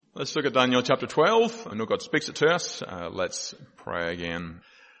Let's look at Daniel chapter 12. I know God speaks it to us. Let's pray again.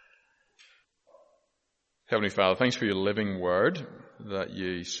 Heavenly Father, thanks for your living word that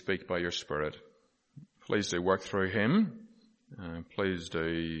you speak by your Spirit. Please do work through him. Please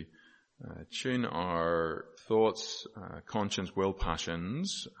do tune our thoughts, conscience, will,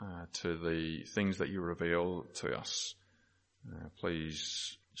 passions to the things that you reveal to us.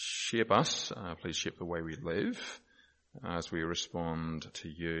 Please shape us. Please shape the way we live as we respond to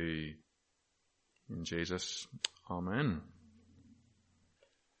you. In Jesus, amen.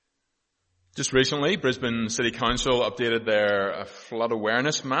 Just recently, Brisbane City Council updated their flood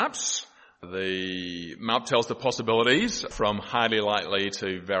awareness maps. The map tells the possibilities from highly likely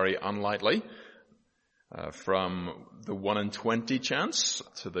to very unlikely, from the 1 in 20 chance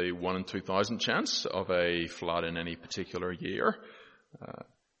to the 1 in 2,000 chance of a flood in any particular year.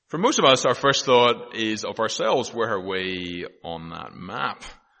 For most of us, our first thought is of ourselves. Where are we on that map?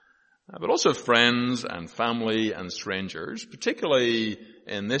 But also friends and family and strangers, particularly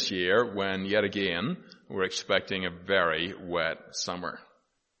in this year when, yet again, we're expecting a very wet summer.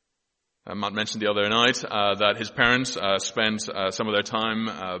 Matt mentioned the other night that his parents spent some of their time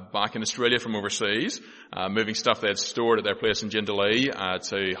back in Australia from overseas, moving stuff they had stored at their place in Jindalee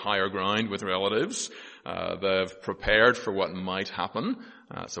to higher ground with relatives. They've prepared for what might happen.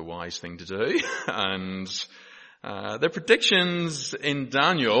 It's a wise thing to do. And their predictions in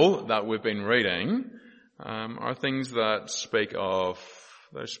Daniel that we've been reading are things that speak of,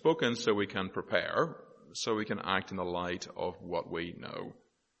 they're spoken so we can prepare, so we can act in the light of what we know.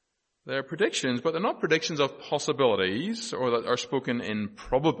 They're predictions, but they're not predictions of possibilities or that are spoken in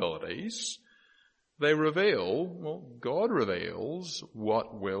probabilities. They reveal, God reveals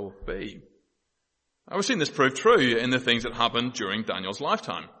what will be. We've seen this proved true in the things that happened during Daniel's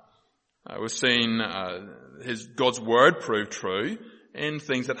lifetime. We've seen God's word proved true in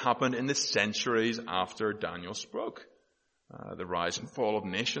things that happened in the centuries after Daniel spoke. The rise and fall of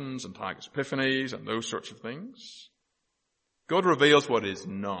nations, Antiochus Epiphanes, and those sorts of things. God reveals what is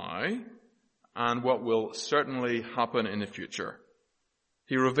now and what will certainly happen in the future.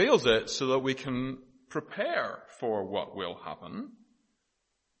 He reveals it so that we can prepare for what will happen.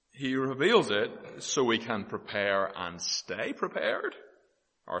 He reveals it so we can prepare and stay prepared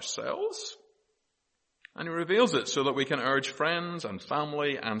ourselves. And he reveals it so that we can urge friends and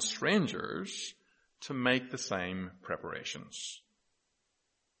family and strangers to make the same preparations.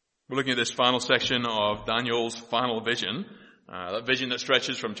 We're looking at this final section of Daniel's final vision. That vision that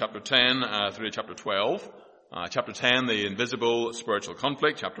stretches from chapter 10 through to chapter 12. Chapter 10, the invisible spiritual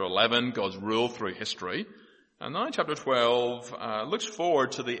conflict. Chapter 11, God's rule through history. And now chapter 12 looks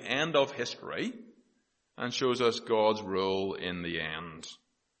forward to the end of history and shows us God's rule in the end.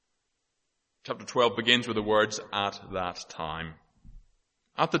 Chapter 12 begins with the words, at that time.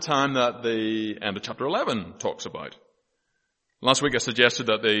 At the time that the end of chapter 11 talks about. Last week I suggested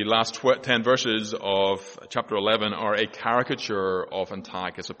that the last 10 verses of chapter 11 are a caricature of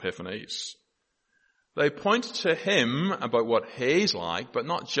Antiochus Epiphanes. They point to him about what he's like, but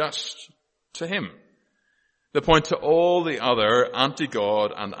not just to him. They point to all the other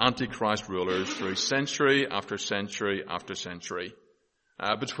anti-God and anti-Christ rulers through century after century after century,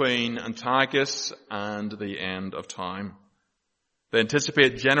 between Antiochus and the end of time. They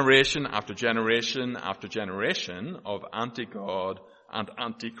anticipate generation after generation after generation of anti-God and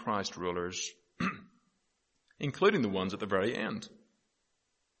anti-Christ rulers, including the ones at the very end.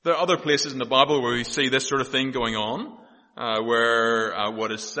 There are other places in the Bible where we see this sort of thing going on, where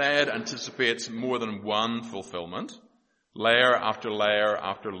what is said anticipates more than one fulfillment, layer after layer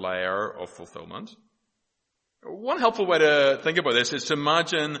after layer of fulfillment. One helpful way to think about this is to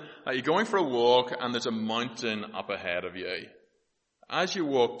imagine that you're going for a walk and there's a mountain up ahead of you. As you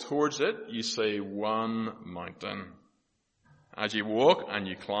walk towards it, you see one mountain. As you walk and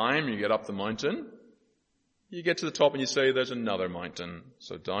you climb, you get up the mountain. You get to the top and you say there's another mountain.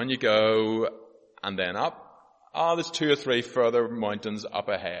 So down you go and then up. There's 2 or 3 further mountains up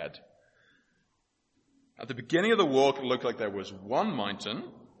ahead. At the beginning of the walk, it looked like there was one mountain,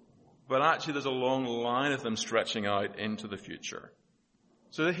 but actually there's a long line of them stretching out into the future.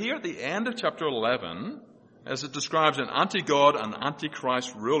 So here at the end of chapter 11, as it describes an anti-God and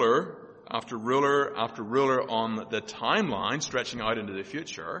anti-Christ ruler after ruler after ruler on the timeline stretching out into the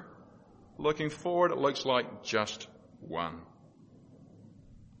future, looking forward, it looks like just one.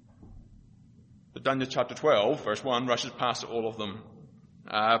 But Daniel chapter 12, verse 1, rushes past all of them.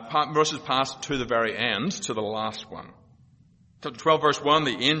 Rushes past to the very end, to the last one. Chapter 12, verse 1,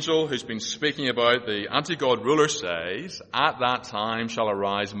 the angel who's been speaking about the anti-God ruler says, at that time shall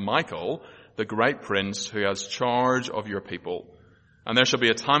arise Michael, the great prince who has charge of your people. And there shall be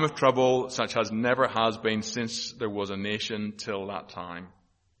a time of trouble such as never has been since there was a nation till that time.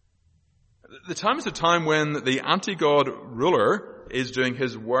 The time is a time when the anti-God ruler is doing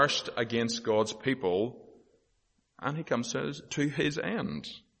his worst against God's people, and he comes to his end.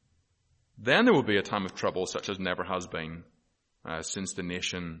 Then there will be a time of trouble such as never has been since there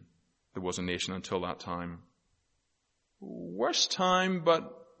was a nation until that time. Worst time, but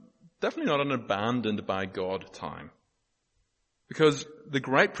definitely not an abandoned by God time. Because the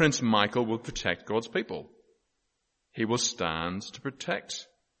great Prince Michael will protect God's people. He will stand to protect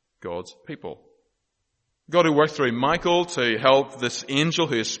God's people. God who worked through Michael to help this angel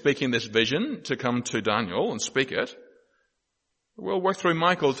who is speaking this vision to come to Daniel and speak it, will work through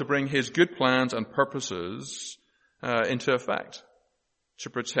Michael to bring his good plans and purposes into effect, to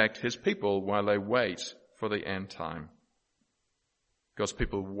protect his people while they wait for the end time. God's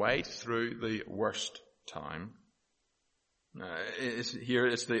people wait through the worst time. It's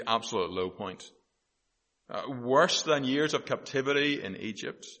the absolute low point. Worse than years of captivity in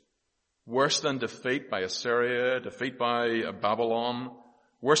Egypt. Worse than defeat by Assyria, defeat by Babylon.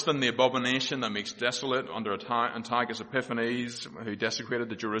 Worse than the abomination that makes desolate under Antiochus Epiphanes, who desecrated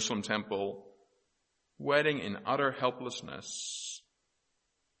the Jerusalem temple. Waiting in utter helplessness.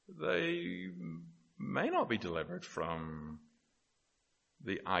 They may not be delivered from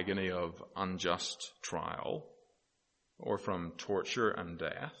the agony of unjust trial or from torture and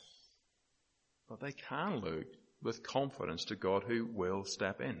death, but they can look with confidence to God who will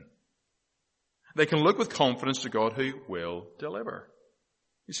step in. They can look with confidence to God who will deliver.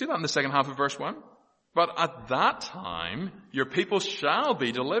 You see that in the second half of verse 1? But at that time, your people shall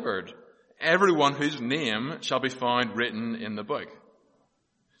be delivered. Everyone whose name shall be found written in the book.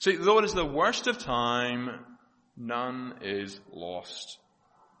 See, though it is the worst of time, none is lost.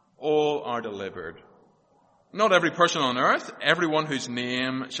 All are delivered. Not every person on earth, everyone whose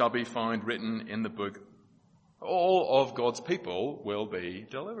name shall be found written in the book. All of God's people will be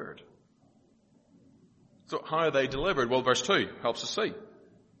delivered. So how are they delivered? Well, verse 2 helps us see.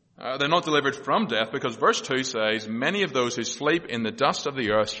 They're not delivered from death because verse 2 says, many of those who sleep in the dust of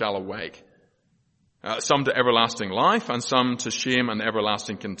the earth shall awake. Some to everlasting life and some to shame and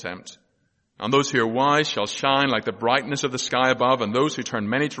everlasting contempt. And those who are wise shall shine like the brightness of the sky above, and those who turn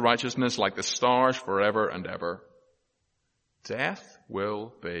many to righteousness like the stars forever and ever. Death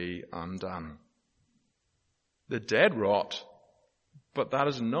will be undone. The dead rot, but that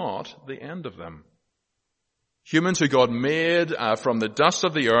is not the end of them. Humans who God made from the dust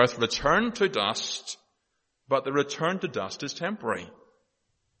of the earth return to dust, but the return to dust is temporary.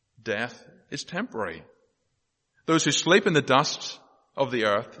 Death is temporary. Those who sleep in the dust of the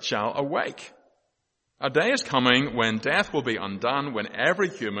earth shall awake. A day is coming when death will be undone, when every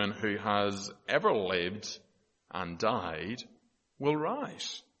human who has ever lived and died will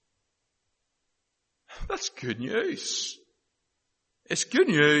rise. That's good news. It's good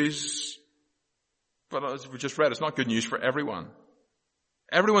news, but as we just read, it's not good news for everyone.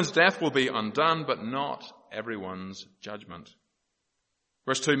 Everyone's death will be undone, but not everyone's judgment.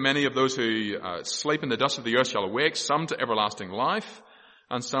 Verse 2, many of those who sleep in the dust of the earth shall awake, some to everlasting life,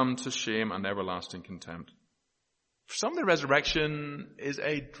 and some to shame and everlasting contempt. For some, the resurrection is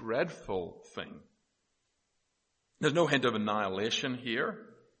a dreadful thing. There's no hint of annihilation here.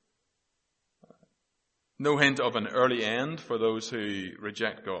 No hint of an early end for those who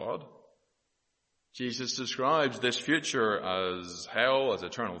reject God. Jesus describes this future as hell, as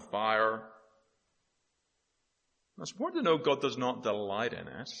eternal fire. It's important to know God does not delight in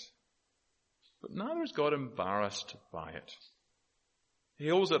it, but neither is God embarrassed by it. He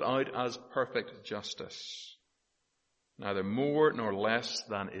holds it out as perfect justice, neither more nor less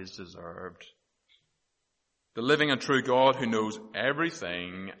than is deserved. The living and true God who knows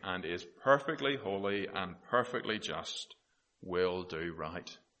everything and is perfectly holy and perfectly just will do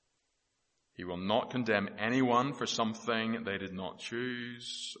right. He will not condemn anyone for something they did not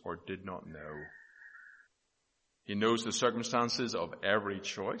choose or did not know. He knows the circumstances of every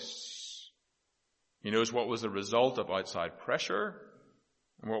choice. He knows what was the result of outside pressure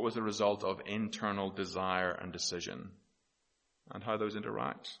and what was the result of internal desire and decision, and how those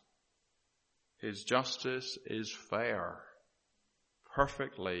interact. His justice is fair,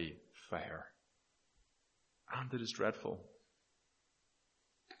 perfectly fair, and it is dreadful.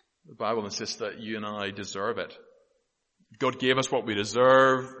 The Bible insists that you and I deserve it. If God gave us what we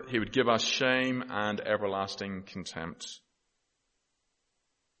deserve, He would give us shame and everlasting contempt.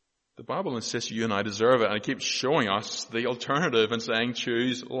 The Bible insists you and I deserve it, and it keeps showing us the alternative and saying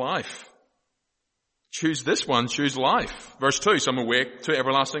choose life. Choose this one, choose life. Verse 2, some awake to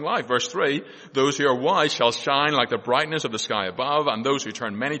everlasting life. Verse 3, those who are wise shall shine like the brightness of the sky above, and those who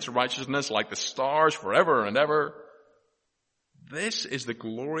turn many to righteousness like the stars forever and ever. This is the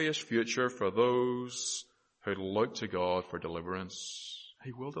glorious future for those who look to God for deliverance.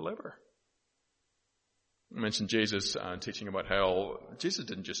 He will deliver. I mentioned Jesus teaching about hell. Jesus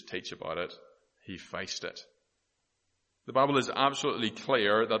didn't just teach about it, he faced it. The Bible is absolutely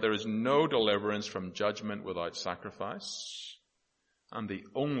clear that there is no deliverance from judgment without sacrifice, and the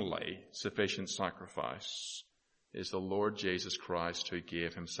only sufficient sacrifice is the Lord Jesus Christ, who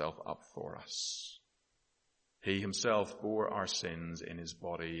gave himself up for us. He himself bore our sins in his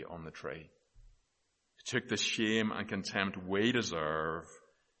body on the tree. He took the shame and contempt we deserve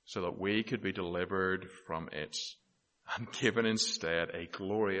so that we could be delivered from it and given instead a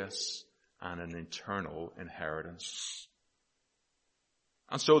glorious and an eternal inheritance.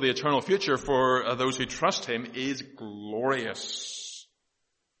 And so the eternal future for those who trust him is glorious.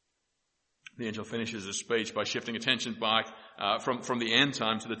 The angel finishes his speech by shifting attention back from the end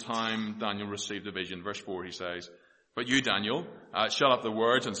time to the time Daniel received the vision. Verse 4, he says, "But you, Daniel, shut up the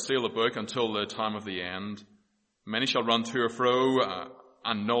words and seal the book until the time of the end. Many shall run to or fro,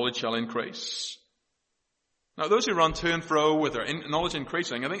 and knowledge shall increase." Now, those who run to and fro with their knowledge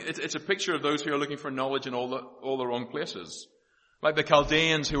increasing, I think it's a picture of those who are looking for knowledge in all the wrong places. Like the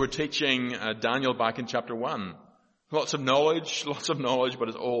Chaldeans who were teaching Daniel back in chapter 1. Lots of knowledge, but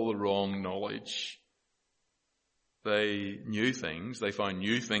it's all the wrong knowledge. They knew things, they found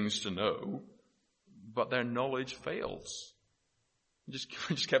new things to know, but their knowledge fails. We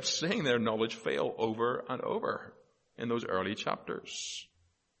just kept seeing their knowledge fail over and over in those early chapters.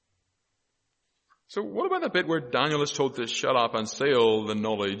 So what about the bit where Daniel is told to shut up and seal the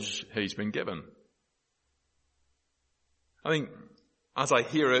knowledge he's been given? I think as I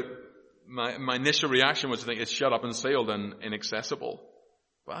hear it, my initial reaction was to think it's shut up and sealed and inaccessible.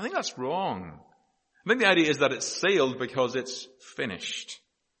 But I think that's wrong. I think the idea is that it's sealed because it's finished.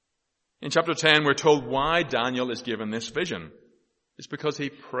 In chapter 10, we're told why Daniel is given this vision. It's because he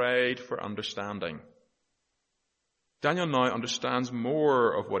prayed for understanding. Daniel now understands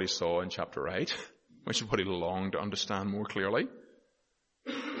more of what he saw in chapter 8, which is what he longed to understand more clearly.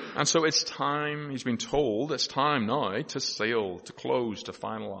 And so it's time, he's been told, it's time now to seal, to close, to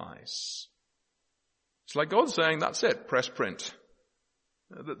finalize. It's like God saying, that's it, press print.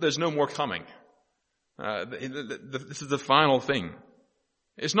 There's no more coming. This is the final thing.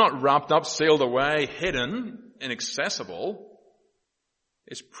 It's not wrapped up, sealed away, hidden, inaccessible.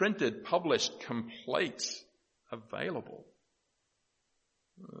 It's printed, published, complete, available.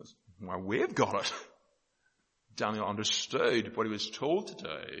 Well, we've got it. Daniel understood what he was told to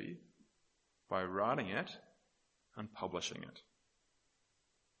do by writing it and publishing it.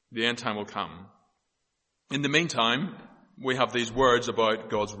 The end time will come. In the meantime, we have these words about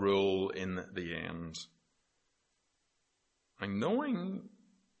God's rule in the end. And knowing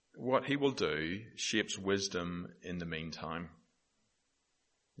what he will do shapes wisdom in the meantime.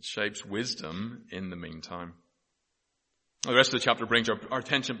 It shapes wisdom in the meantime. The rest of the chapter brings our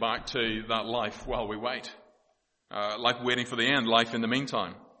attention back to that life while we wait. Life waiting for the end, life in the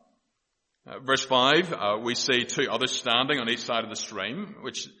meantime. Verse 5, we see two others standing on each side of the stream,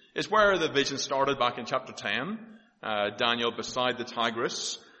 which is where the vision started back in chapter 10. Daniel beside the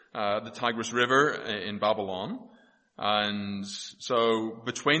Tigris River in Babylon. And so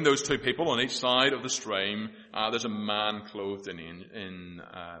between those two people on each side of the stream, there's a man clothed in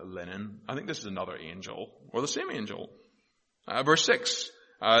linen. I think this is another angel, or the same angel. Verse 6,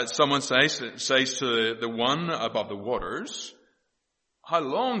 someone says to the one above the waters, "How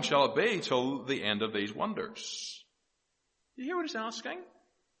long shall it be till the end of these wonders?" You hear what he's asking?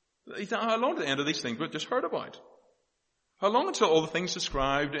 How long to the end of these things we've just heard about? How long until all the things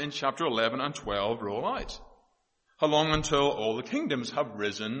described in chapter 11 and 12 roll out? How long until all the kingdoms have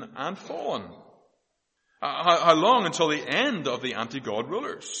risen and fallen? How long until the end of the anti-God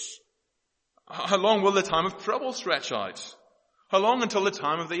rulers? How long will the time of trouble stretch out? How long until the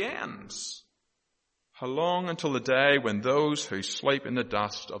time of the ends? How long until the day when those who sleep in the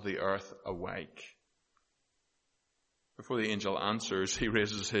dust of the earth awake? Before the angel answers, he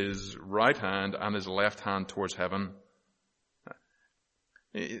raises his right hand and his left hand towards heaven.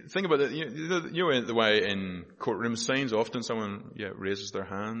 Think about it. You know the way in courtroom scenes, often someone raises their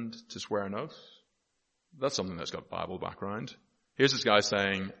hand to swear an oath. That's something that's got Bible background. Here's this guy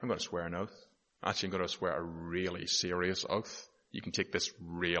saying, "I'm going to swear an oath. Actually, I'm going to swear a really serious oath. You can take this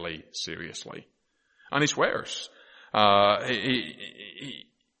really seriously." And he swears.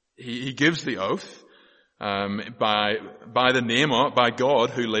 He gives the oath by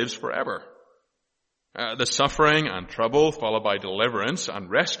God who lives forever. The suffering and trouble followed by deliverance and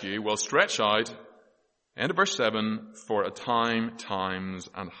rescue will stretch out, end of verse 7, for a time, times,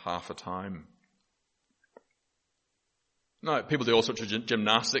 and half a time. Now, people do all sorts of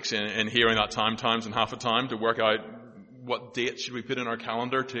gymnastics in hearing that time, times, and half a time to work out what date should we put in our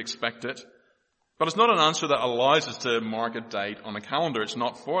calendar to expect it. But it's not an answer that allows us to mark a date on a calendar. It's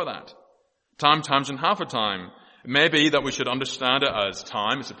not for that. Time, times, and half a time. It may be that we should understand it as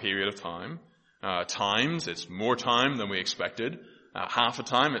time, it's a period of time. Times, it's more time than we expected. Half a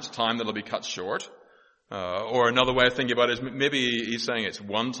time, it's time that'll be cut short. Or another way of thinking about it is maybe he's saying it's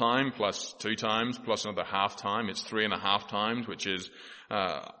 1 time plus 2 times plus another half time. It's 3.5 times, which is,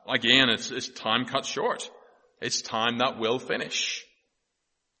 again, it's time cut short. It's time that will finish.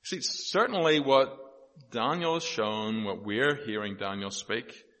 See, certainly what Daniel has shown, what we're hearing Daniel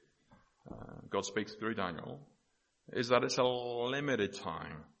speak, God speaks through Daniel, is that it's a limited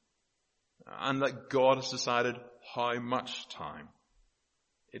time. And that God has decided how much time.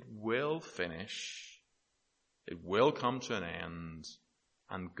 It will finish. It will come to an end.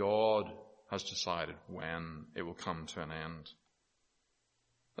 And God has decided when it will come to an end.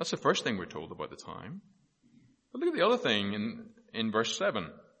 That's the first thing we're told about the time. But look at the other thing in verse 7.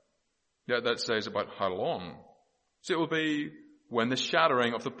 That says about how long. So it will be when the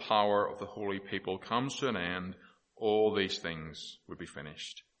shattering of the power of the holy people comes to an end, all these things will be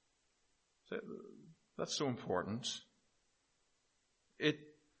finished. So that's so important. It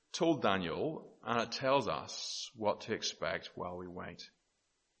told Daniel, and it tells us what to expect while we wait.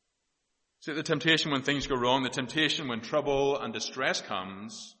 So the temptation when things go wrong, the temptation when trouble and distress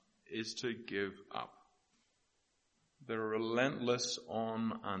comes, is to give up. The relentless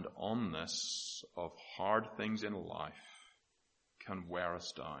on and onness of hard things in life can wear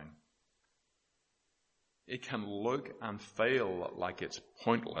us down. It can look and feel like it's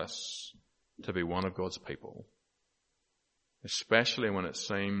pointless to be one of God's people, especially when it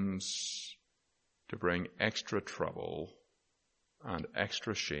seems to bring extra trouble and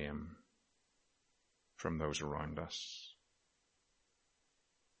extra shame from those around us.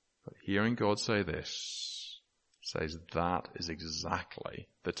 But hearing God say this says that is exactly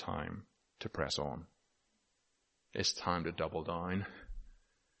the time to press on. It's time to double down.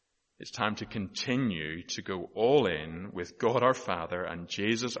 It's time to continue to go all in with God our Father and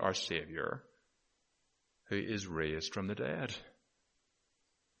Jesus our Savior, who is raised from the dead.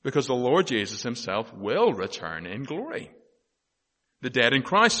 Because the Lord Jesus himself will return in glory. The dead in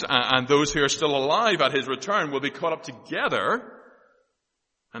Christ and those who are still alive at his return will be caught up together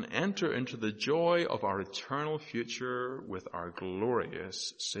and enter into the joy of our eternal future with our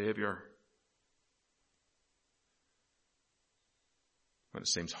glorious Savior. When it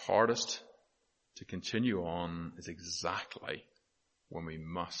seems hardest to continue on is exactly when we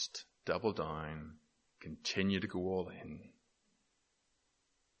must double down, continue to go all in.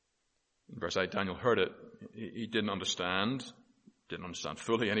 In verse 8, Daniel heard it. He didn't understand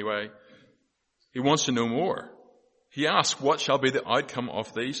fully anyway. He wants to know more. He asks, what shall be the outcome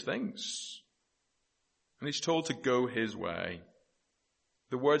of these things? And he's told to go his way.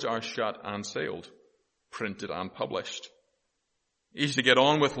 The words are shut and sealed, printed and published. He's to get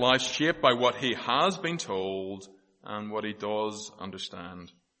on with life shaped by what he has been told and what he does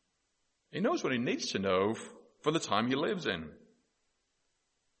understand. He knows what he needs to know for the time he lives in.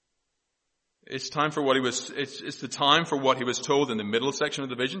 It's the time for what he was told in the middle section of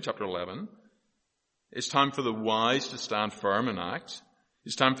the vision, chapter 11. It's time for the wise to stand firm and act.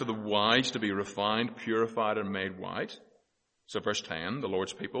 It's time for the wise to be refined, purified, and made white. So verse 10, the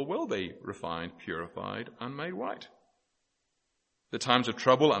Lord's people will be refined, purified, and made white. The times of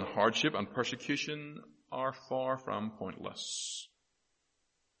trouble and hardship and persecution are far from pointless.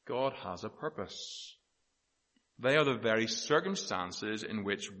 God has a purpose. They are the very circumstances in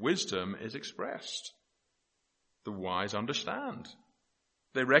which wisdom is expressed. The wise understand.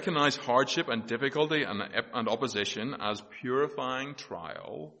 They recognize hardship and difficulty and opposition as purifying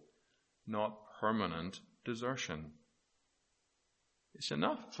trial, not permanent desertion. It's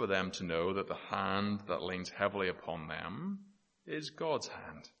enough for them to know that the hand that leans heavily upon them is God's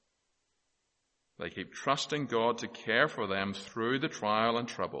hand. They keep trusting God to care for them through the trial and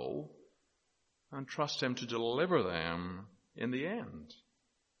trouble and trust him to deliver them in the end.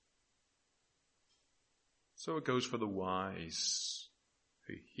 So it goes for the wise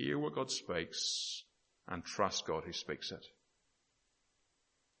who hear what God speaks and trust God who speaks it.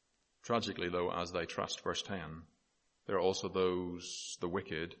 Tragically, though, as they trust verse 10, there are also those, the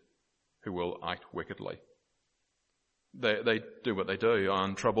wicked, who will act wickedly. They do what they do,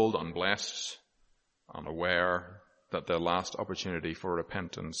 untroubled, unblessed, unaware that their last opportunity for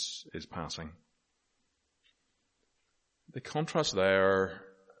repentance is passing. The contrast there,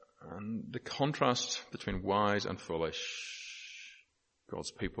 and the contrast between wise and foolish,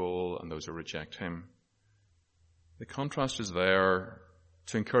 God's people and those who reject him. The contrast is there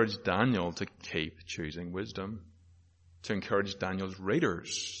to encourage Daniel to keep choosing wisdom, to encourage Daniel's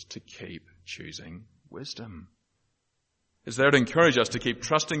readers to keep choosing wisdom. It's there to encourage us to keep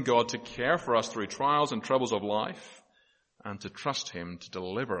trusting God to care for us through trials and troubles of life, and to trust him to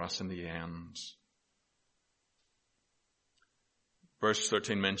deliver us in the end. Verse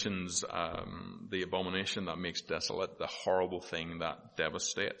 13 mentions the abomination that makes desolate, the horrible thing that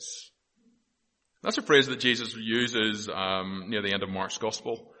devastates. That's a phrase that Jesus uses near the end of Mark's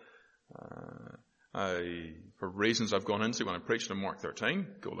Gospel. For reasons I've gone into when I preached in Mark 13,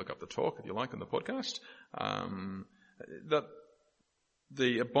 go look up the talk if you like on the podcast, that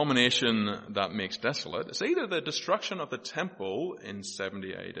the abomination that makes desolate is either the destruction of the temple in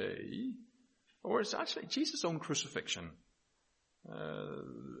 70 AD, or it's actually Jesus' own crucifixion.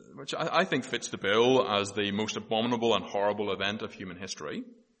 Which I think fits the bill as the most abominable and horrible event of human history.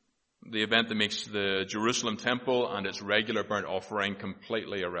 The event that makes the Jerusalem temple and its regular burnt offering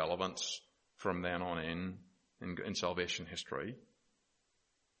completely irrelevant from then on in salvation history.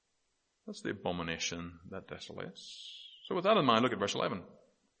 That's the abomination that desolates. So with that in mind, look at verse 11.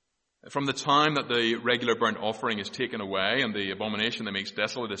 From the time that the regular burnt offering is taken away and the abomination that makes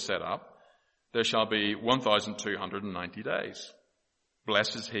desolate is set up, there shall be 1,290 days.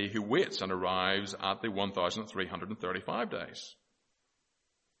 Blessed is he who waits and arrives at the 1,335 days.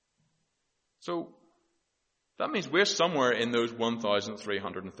 So that means we're somewhere in those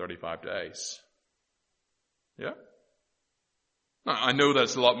 1,335 days. Yeah? Now, I know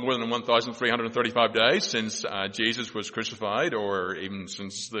that's a lot more than 1,335 days since Jesus was crucified, or even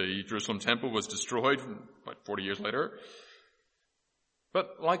since the Jerusalem temple was destroyed about 40 years later.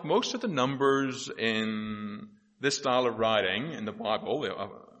 But like most of the numbers in this style of writing in the Bible, the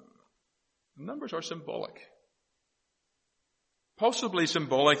numbers are symbolic. Possibly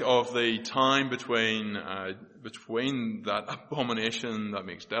symbolic of the time between that abomination that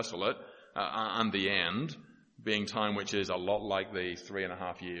makes desolate and the end, being time which is a lot like the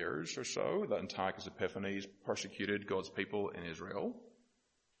 3.5 years or so that Antiochus Epiphanes persecuted God's people in Israel.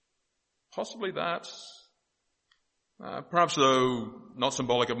 Possibly that. Perhaps, though, not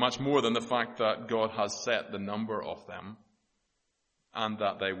symbolic of much more than the fact that God has set the number of them and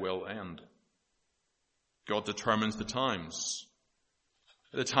that they will end. God determines the times.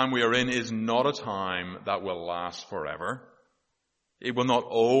 The time we are in is not a time that will last forever. It will not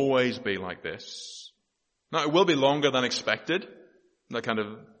always be like this. Now, it will be longer than expected, that kind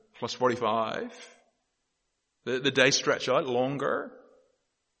of plus 45. The days stretch out longer.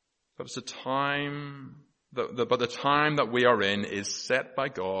 But it's a time... But the time that we are in is set by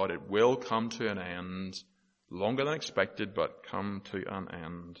God. It will come to an end, longer than expected, but come to an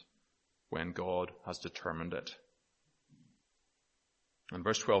end when God has determined it. And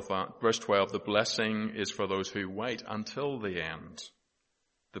verse 12, the blessing is for those who wait until the end.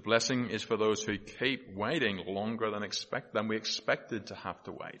 The blessing is for those who keep waiting longer than we expected to have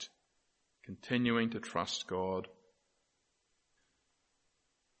to wait, continuing to trust God.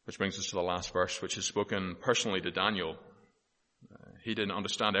 Which brings us to the last verse, which is spoken personally to Daniel. He didn't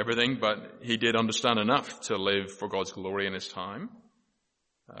understand everything, but he did understand enough to live for God's glory in his time.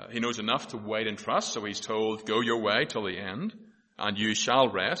 He knows enough to wait and trust, so he's told, go your way till the end, and you shall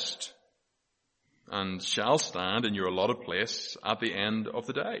rest, and shall stand in your allotted place at the end of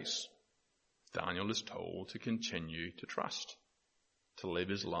the days. Daniel is told to continue to trust, to live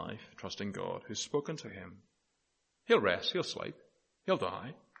his life trusting God who's spoken to him. He'll rest, he'll sleep, he'll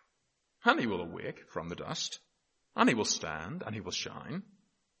die. And he will awake from the dust, and he will stand, and he will shine.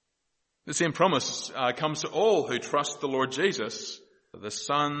 The same promise comes to all who trust the Lord Jesus, the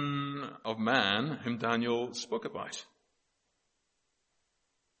Son of Man, whom Daniel spoke about.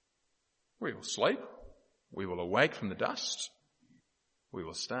 We will sleep, we will awake from the dust, we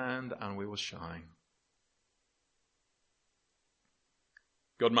will stand, and we will shine.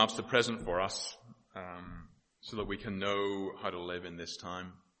 God maps the present for us so that we can know how to live in this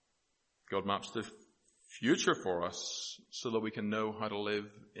time. God maps the future for us so that we can know how to live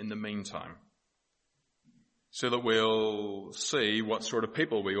in the meantime. So that we'll see what sort of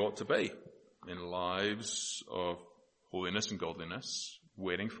people we ought to be in lives of holiness and godliness,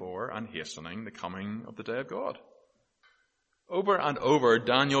 waiting for and hastening the coming of the day of God. Over and over,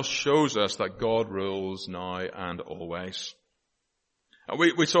 Daniel shows us that God rules now and always.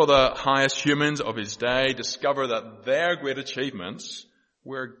 We saw the highest humans of his day discover that their great achievements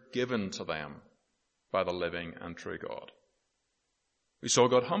were given to them by the living and true God. We saw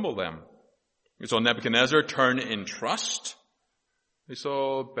God humble them. We saw Nebuchadnezzar turn in trust. We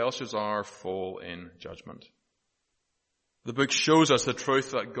saw Belshazzar fall in judgment. The book shows us the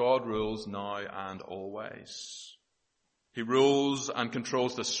truth that God rules now and always. He rules and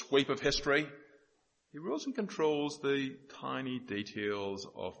controls the sweep of history. He rules and controls the tiny details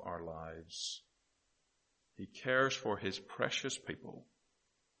of our lives. He cares for his precious people.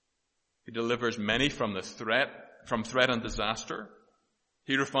 He delivers many from threat and disaster.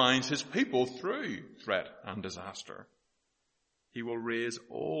 He refines his people through threat and disaster. He will raise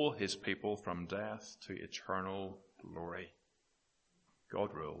all his people from death to eternal glory. God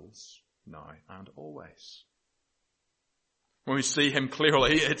rules now and always. When we see him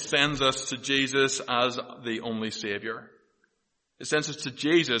clearly, it sends us to Jesus as the only Savior. It sends us to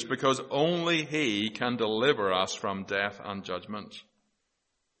Jesus because only he can deliver us from death and judgment.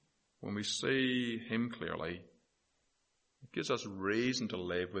 When we see him clearly, it gives us reason to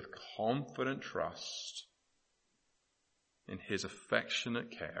live with confident trust in his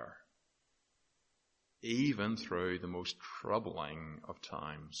affectionate care, even through the most troubling of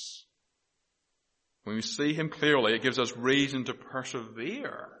times. When we see him clearly, it gives us reason to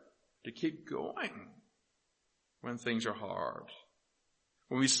persevere, to keep going when things are hard.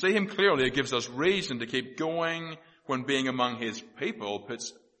 When we see him clearly, it gives us reason to keep going when being among his people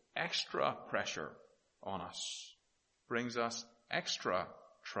puts extra pressure on us, brings us extra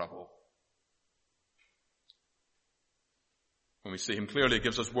trouble. When we see him clearly, it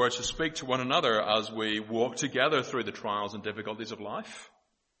gives us words to speak to one another as we walk together through the trials and difficulties of life.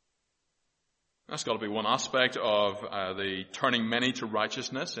 That's got to be one aspect of the turning many to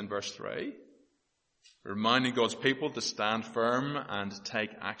righteousness in verse 3. Reminding God's people to stand firm and take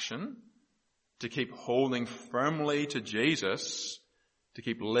action, to keep holding firmly to Jesus, to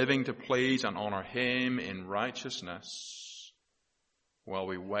keep living to please and honor him in righteousness while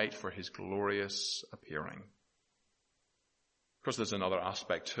we wait for his glorious appearing. Of course, there's another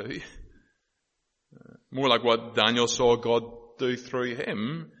aspect too. More like what Daniel saw God do through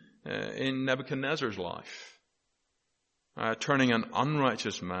him in Nebuchadnezzar's life. Turning an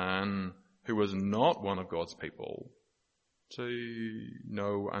unrighteous man who was not one of God's people to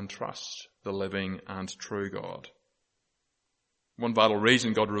know and trust the living and true God. One vital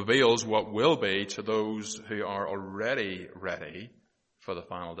reason God reveals what will be to those who are already ready for the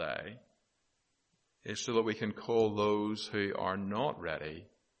final day is so that we can call those who are not ready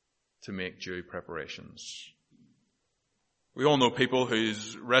to make due preparations. We all know people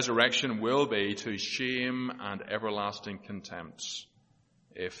whose resurrection will be to shame and everlasting contempt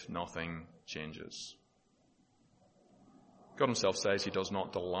if nothing changes. God himself says he does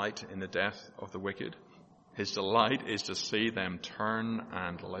not delight in the death of the wicked. His delight is to see them turn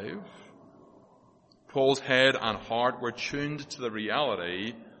and live. Paul's head and heart were tuned to the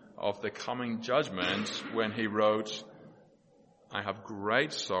reality of the coming judgment when he wrote, "I have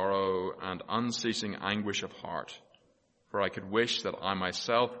great sorrow and unceasing anguish of heart, for I could wish that I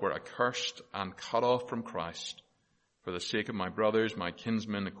myself were accursed and cut off from Christ for the sake of my brothers, my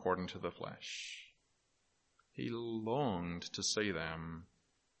kinsmen according to the flesh." He longed to see them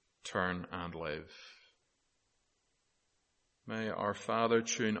turn and live. May our Father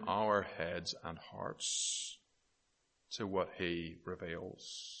tune our heads and hearts to what he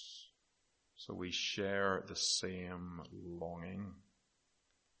reveals, so we share the same longing.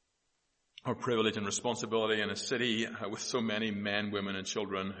 Our privilege and responsibility in a city with so many men, women, and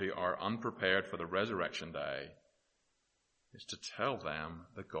children who are unprepared for the resurrection day is to tell them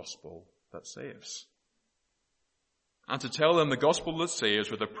the gospel that saves. And to tell them the gospel that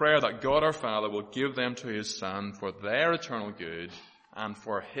saves with a prayer that God our Father will give them to his Son for their eternal good and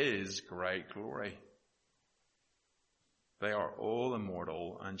for his great glory. They are all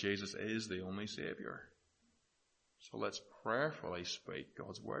immortal and Jesus is the only Savior. So let's prayerfully speak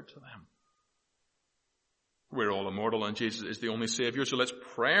God's word to them. We're all immortal and Jesus is the only Savior, so let's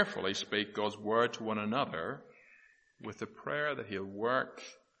prayerfully speak God's word to one another with the prayer that he'll work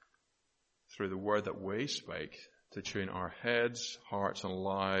through the word that we speak to tune our heads, hearts, and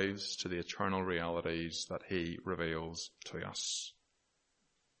lives to the eternal realities that he reveals to us.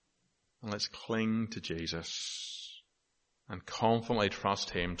 And let's cling to Jesus and confidently trust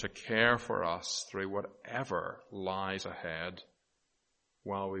him to care for us through whatever lies ahead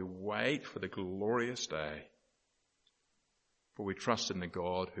while we wait for the glorious day. For we trust in the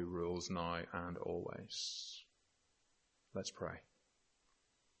God who rules now and always. Let's pray.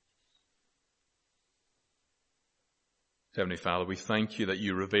 Heavenly Father, we thank you that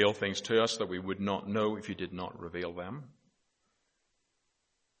you reveal things to us that we would not know if you did not reveal them.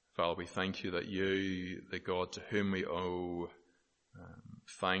 Father, we thank you that you, the God to whom we owe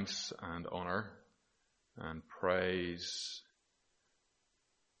thanks and honor and praise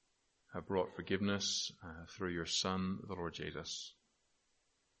have brought forgiveness through your Son, the Lord Jesus.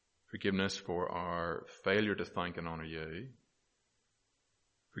 Forgiveness for our failure to thank and honor you.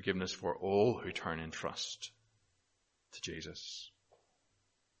 Forgiveness for all who turn in trust to Jesus.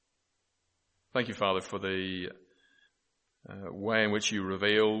 Thank you, Father, for the way in which you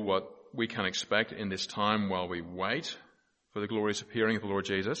reveal what we can expect in this time while we wait for the glorious appearing of the Lord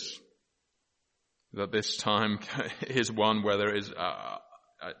Jesus. That this time is one where there is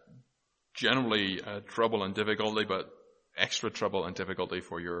generally trouble and difficulty, but extra trouble and difficulty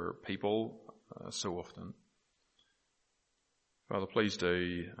for your people so often. Father, please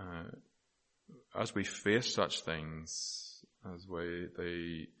do, as we face such things, as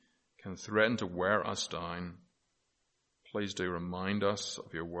they can threaten to wear us down, please do remind us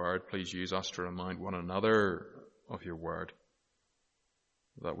of your word. Please use us to remind one another of your word,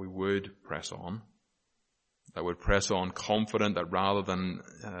 that we would press on. That would press on confident that rather than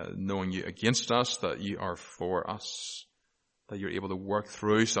knowing you against us, that you are for us, that you're able to work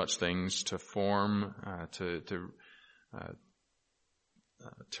through such things to form, to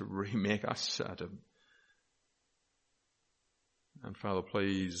remake us. And Father,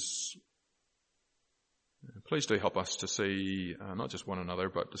 please do help us to see not just one another,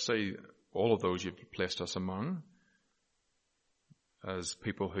 but to see all of those you've placed us among as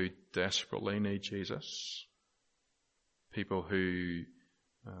people who desperately need Jesus. People who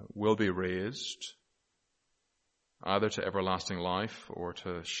will be raised either to everlasting life or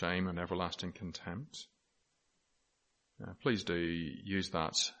to shame and everlasting contempt. Please do use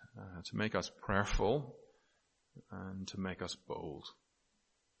that to make us prayerful and to make us bold.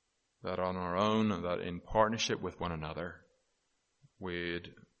 That on our own and that in partnership with one another,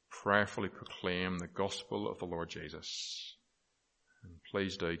 we'd prayerfully proclaim the gospel of the Lord Jesus. And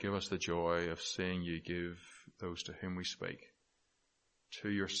please do give us the joy of seeing you give those to whom we speak to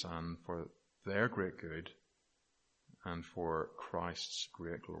your Son for their great good and for Christ's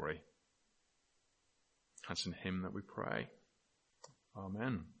great glory. It's in him that we pray.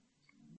 Amen.